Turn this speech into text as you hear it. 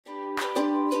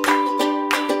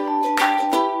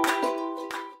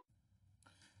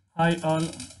Hi all,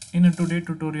 in today's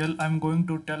tutorial I'm going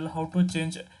to tell how to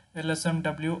change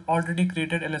LSMW, already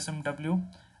created LSMW,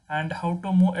 and how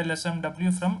to move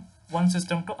LSMW from one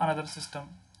system to another system.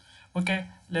 Okay,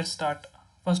 let's start.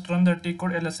 First run the T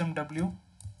code LSMW,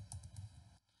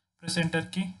 press enter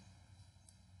key.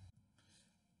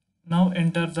 Now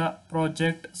enter the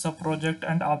project, subproject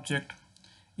and object.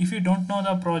 If you don't know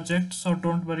the project, so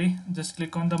don't worry, just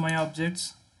click on the my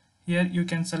objects. Here you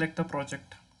can select the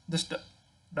project. Just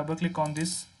double click on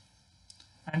this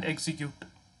and execute.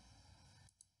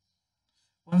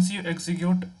 Once you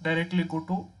execute, directly go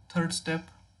to third step,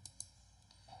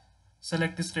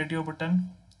 select this radio button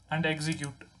and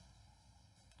execute.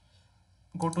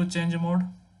 Go to change mode,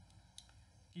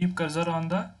 keep cursor on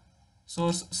the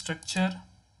source structure,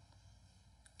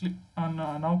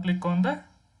 now click on the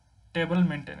table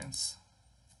maintenance.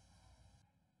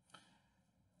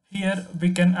 Here we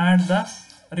can add the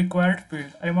required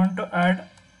field. I want to add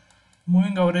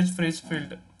moving average phrase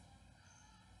field.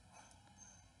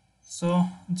 So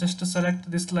just select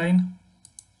this line,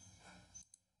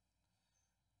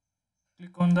 click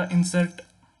on the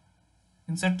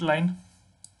insert line.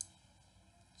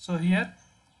 So here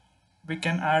we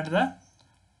can add the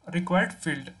required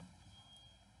field.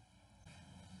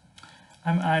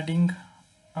 I'm adding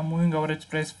a moving average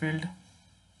price field.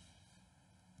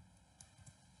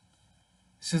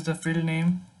 This is the field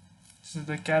name. This is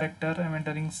the character. I'm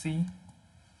entering C.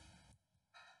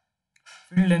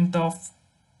 Field length of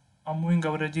a moving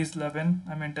average is 11.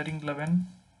 I'm entering 11.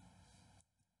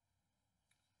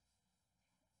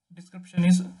 Description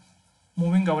is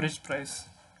moving average price.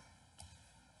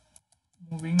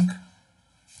 Moving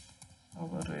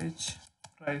average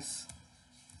price.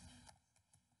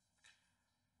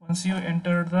 Once you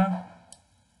enter the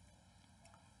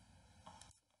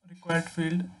required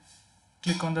field,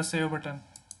 click on the save button.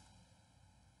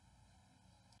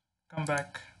 Come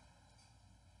back.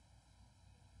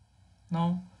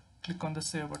 Now click on the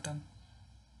save button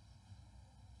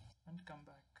and come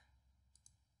back.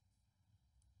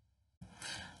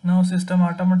 Now system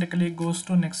automatically goes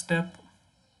to next step.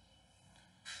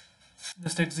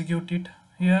 Just execute it.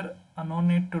 Here no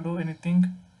need to do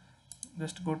anything.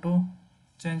 Just go to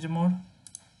change mode,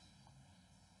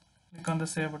 click on the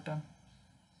save button,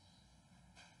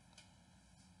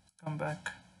 come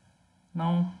back.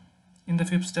 Now in the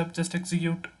fifth step, just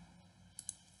execute.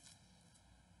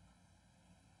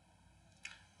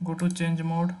 Go to change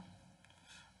mode,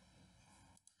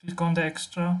 click on the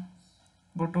extra,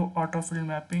 go to autofill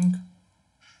mapping,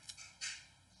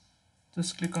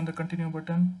 just click on the continue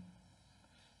button.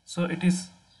 So it is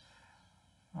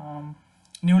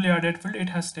newly added field, it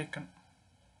has taken.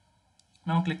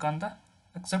 Now click on the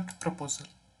accept proposal.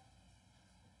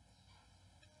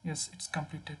 Yes, it's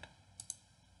completed.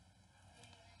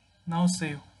 Now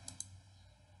save.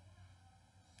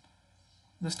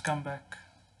 Just come back.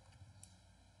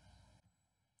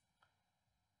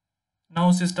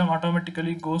 Now system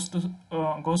automatically goes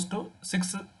to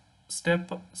sixth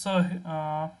step. So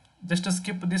just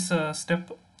skip this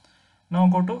step. Now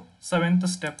go to seventh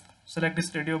step. Select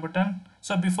this radio button.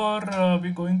 So before we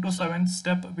going to seventh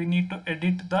step, we need to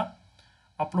edit the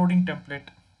uploading template.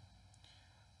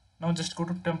 Now just go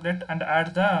to template and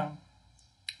add the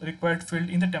required field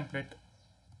in the template.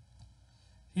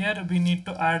 Here we need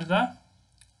to add the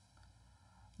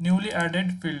newly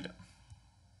added field.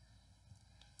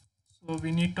 So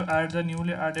we need to add the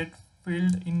newly added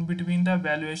field in between the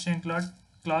valuation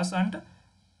class and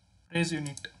praise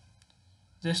unit.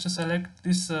 Just select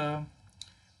this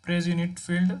praise unit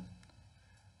field.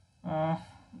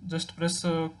 Just press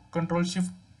Ctrl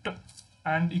Shift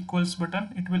and equals button.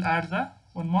 It will add the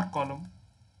one more column.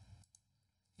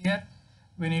 Here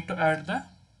we need to add the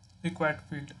required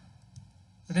field.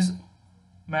 It is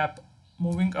map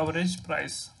moving average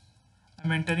price.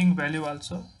 I'm entering value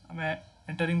also. I'm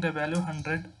entering the value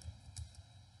 100.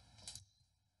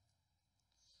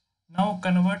 Now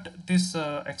convert this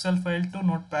Excel file to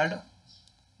Notepad.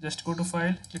 Just go to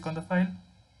file, click on the file,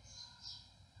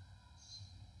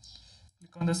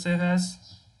 click on the save as,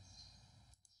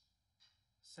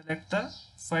 select the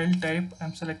file type.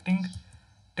 I'm selecting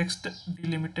text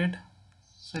delimited.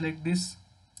 Select this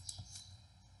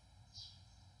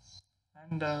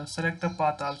and select the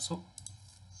path also.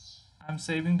 I'm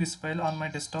saving this file on my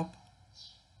desktop.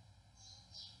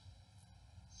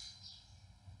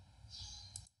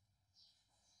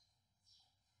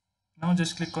 Now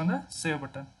just click on the save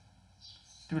button.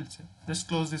 It will save. Just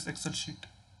close this Excel sheet.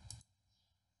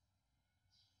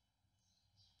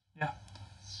 Yeah.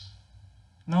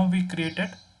 Now we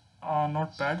created a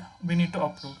notepad. We need to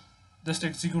upload. Just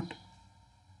execute.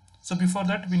 So before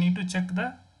that we need to check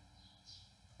the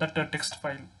that text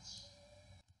file.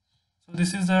 So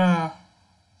this is the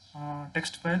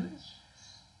text file.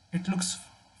 It looks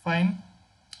fine.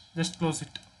 Just close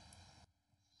it.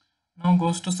 Now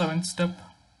goes to 7th step.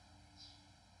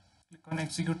 Click on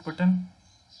execute button.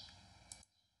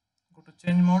 Go to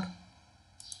change mode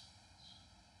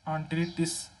and delete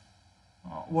this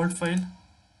old file.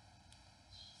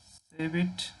 Save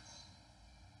it.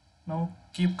 Now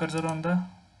keep cursor on the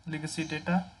legacy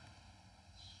data.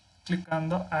 Click on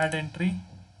the add entry.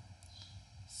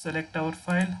 Select our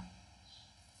file.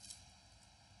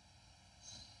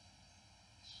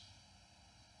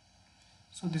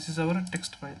 So this is our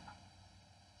text file.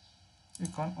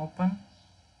 Click on open.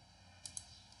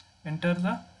 Enter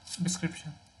the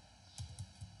description.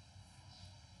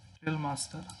 Material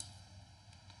master.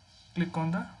 Click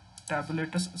on the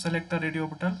tabulator. Select the radio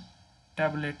button.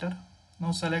 Tabulator.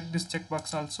 Now select this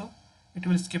checkbox also. It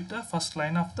will skip the first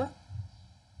line of the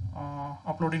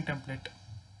uploading template.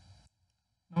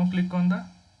 Now click on the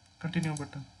continue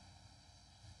button.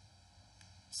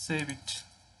 Save it.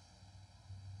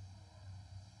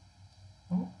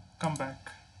 Now come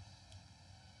back.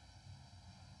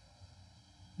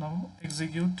 Now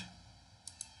execute.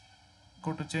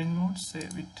 Go to change mode.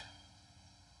 Save it.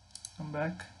 Come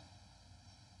back.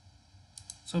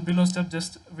 So below step,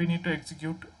 just we need to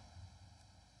execute.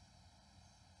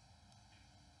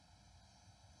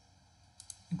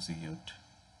 Execute.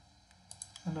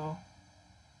 Hello.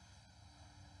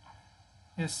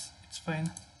 Yes, it's fine.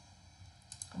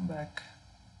 Come back.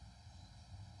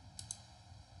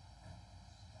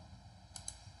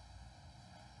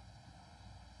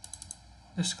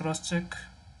 Just cross check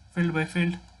field by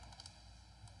field.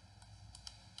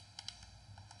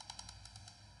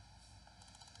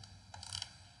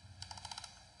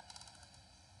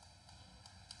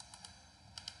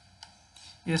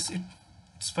 Yes,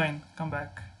 it's fine. Come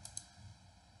back.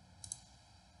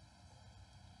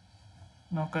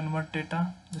 Now convert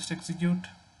data. Just execute.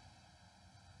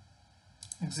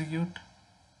 Execute.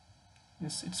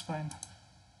 Yes, it's fine.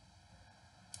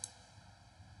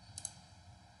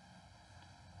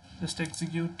 Just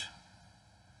execute.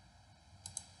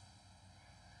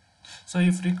 So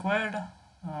if required,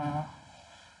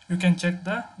 you can check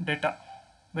the data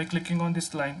by clicking on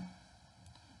this line.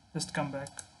 Just come back.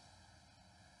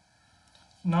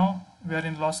 Now we are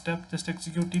in last step. Just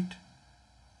execute it.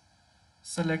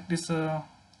 Select this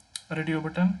radio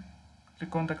button.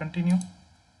 Click on the continue.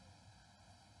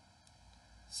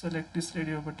 Select this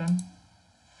radio button.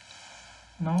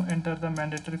 Now enter the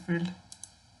mandatory field.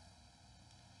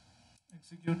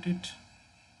 Execute it.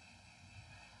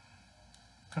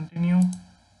 Continue.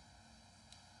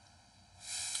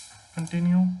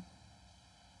 Continue.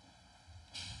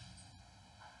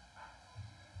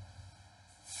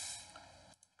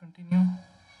 Continue.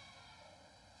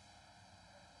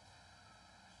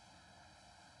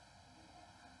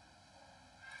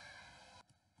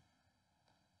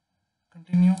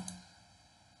 Continue.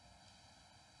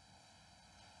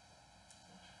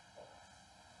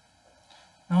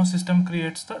 Now system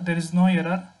creates the, there is no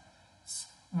error,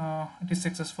 it is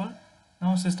successful.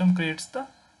 Now system creates the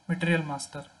material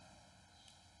master.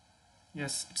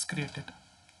 Yes, it's created.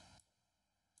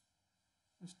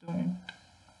 System,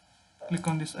 click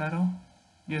on this arrow.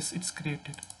 Yes, it's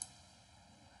created.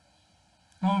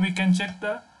 Now we can check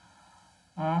the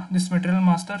this material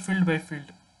master field by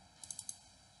field.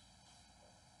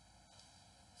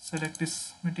 Select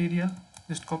this material,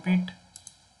 just copy it.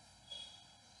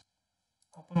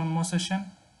 Open one more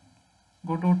session.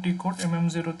 Go to T code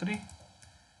MM03.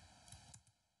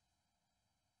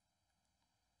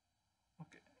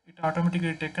 Okay, it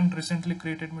automatically taken recently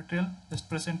created material. Just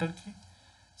press enter key.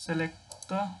 Select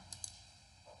the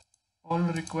all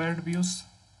required views.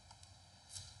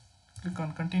 Click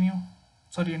on continue.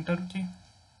 Sorry, enter key.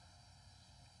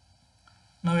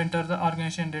 Now enter the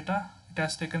organization data. It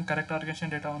has taken correct organization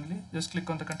data only. Just click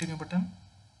on the continue button.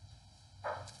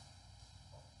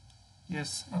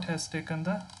 Yes, it has taken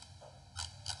the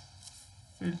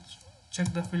field.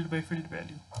 Check the field by field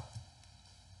value.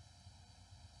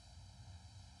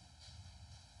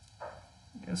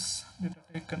 Yes, data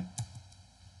taken.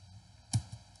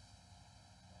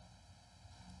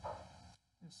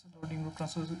 Yes, loading group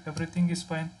transfer, everything is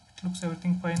fine. It looks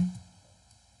everything fine.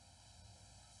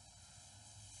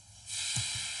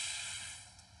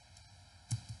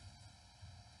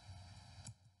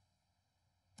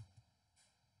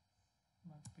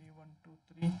 P1, 2,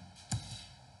 3.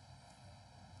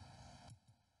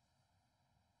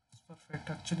 It's perfect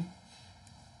actually.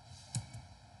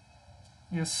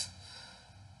 Yes.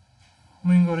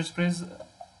 Moving average price,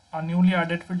 a newly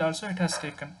added field also it has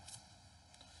taken.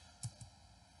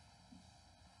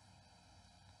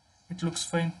 it looks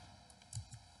fine.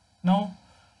 Now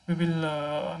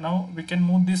now we can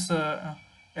move this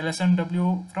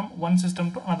LSMW from one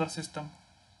system to another system.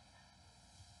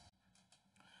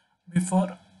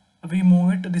 Before we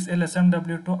move it this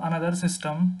LSMW to another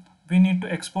system, we need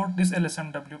to export this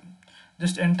LSMW.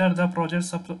 Just enter the project,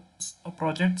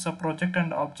 subproject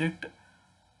and object.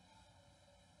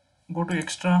 Go to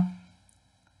extra,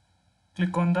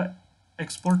 click on the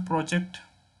export project,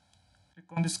 click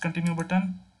on this continue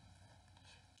button,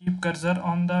 keep cursor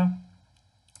on the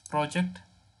project,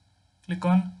 click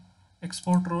on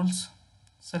export rules,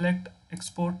 select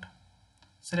export,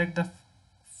 select the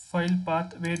file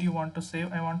path where you want to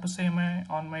save. I want to save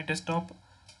on my desktop.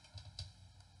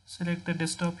 Select the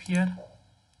desktop here,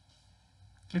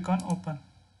 click on open.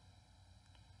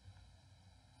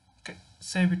 Okay,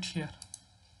 save it here,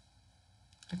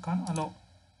 click on allow.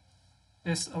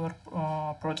 Yes, our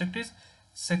project is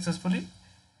successfully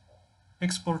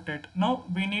exported. Now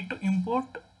we need to import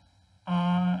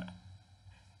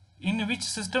in which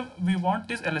system we want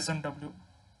this LSMW.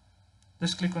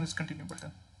 Just click on this continue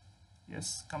button.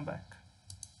 Yes, come back.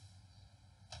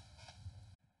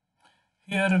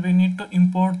 Here we need to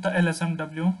import the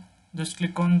LSMW. Just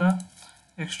click on the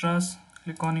extras,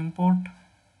 click on import,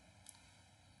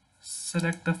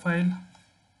 select the file.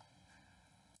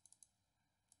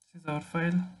 This is our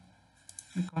file.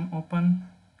 Click on open,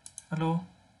 allow,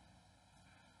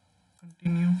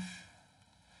 continue.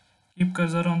 Keep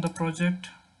cursor on the project,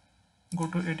 go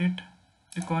to edit,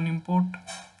 click on import,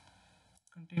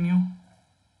 continue,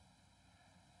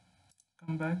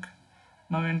 come back.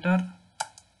 Now enter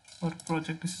our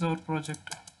project. This is our project,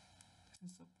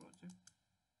 this is the project,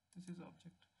 this is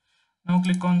object. Now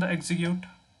click on the execute.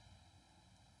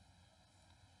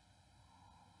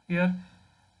 Here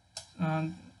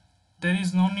there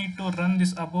is no need to run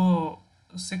this above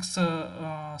 6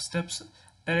 steps.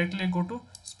 Directly go to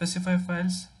specify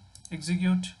files,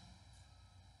 execute,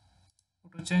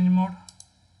 go to change mode,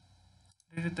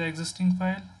 delete the existing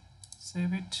file,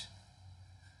 save it.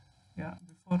 Yeah,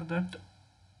 before that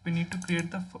we need to create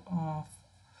the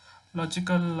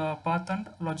logical path and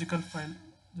logical file.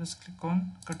 Just click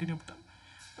on continue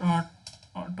button.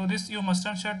 To this you must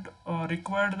and should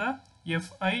require the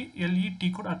FILE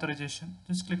T code authorization.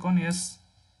 Just click on yes,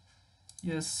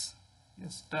 yes,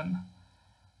 yes, done.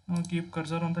 Now keep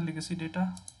cursor on the legacy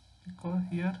data, click on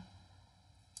here,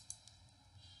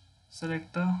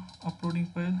 select the uploading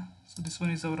file. So this one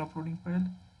is our uploading file,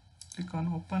 click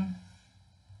on open.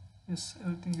 Yes,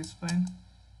 everything is fine.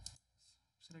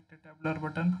 Select a tabular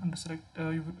button and select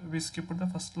we skipped the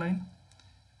first line.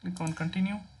 Click on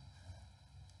continue,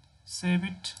 save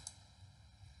it,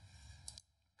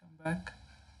 come back,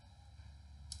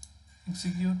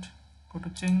 execute, go to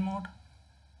change mode,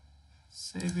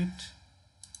 save it,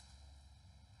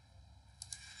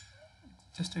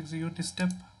 just execute this step,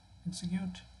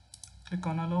 execute, click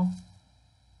on allow.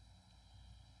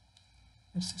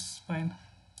 This is fine,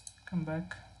 come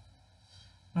back.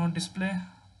 Now display,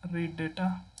 read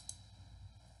data,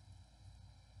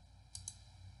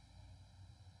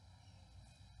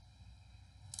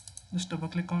 just double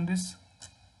click on this,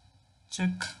 check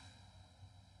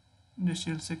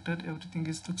industrial sector, everything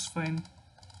looks fine.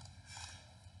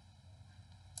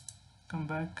 Come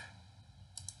back,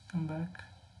 come back.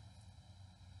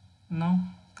 Now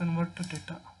convert to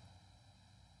data,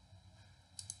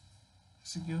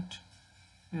 execute.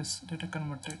 Yes, data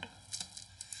converted.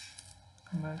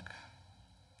 Come back.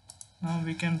 Now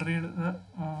we can read the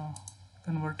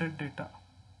converted data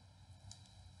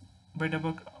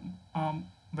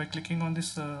by clicking on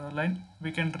this line.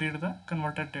 We can read the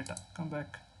converted data. Come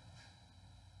back,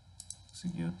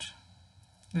 execute.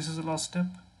 This is the last step,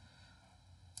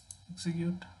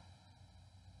 execute.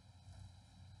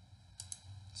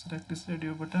 Select this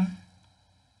radio button,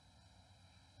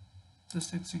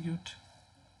 just execute,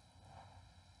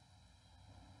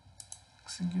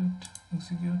 execute,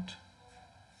 execute,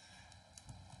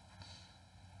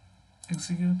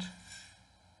 execute.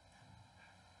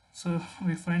 So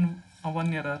we find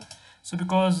one error. So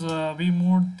because we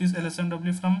moved this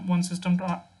LSMW from one system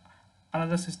to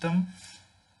another system,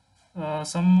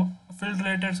 some field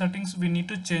related settings we need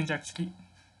to change actually.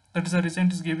 That is the reason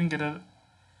it is giving error.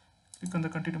 Click on the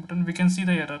continue button. We can see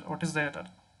the error. What is the error?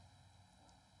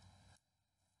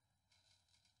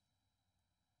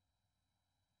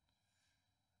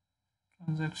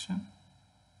 Transaction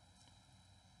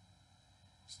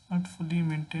it's not fully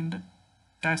maintained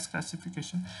tax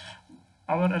classification.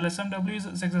 Our LSMW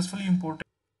is successfully imported.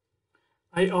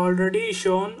 I already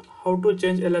shown how to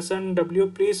change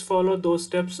LSMW. Please follow those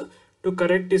steps to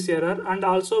correct this error, and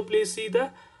also please see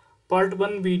the part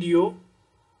 1 video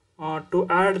to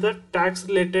add the tax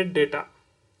related data.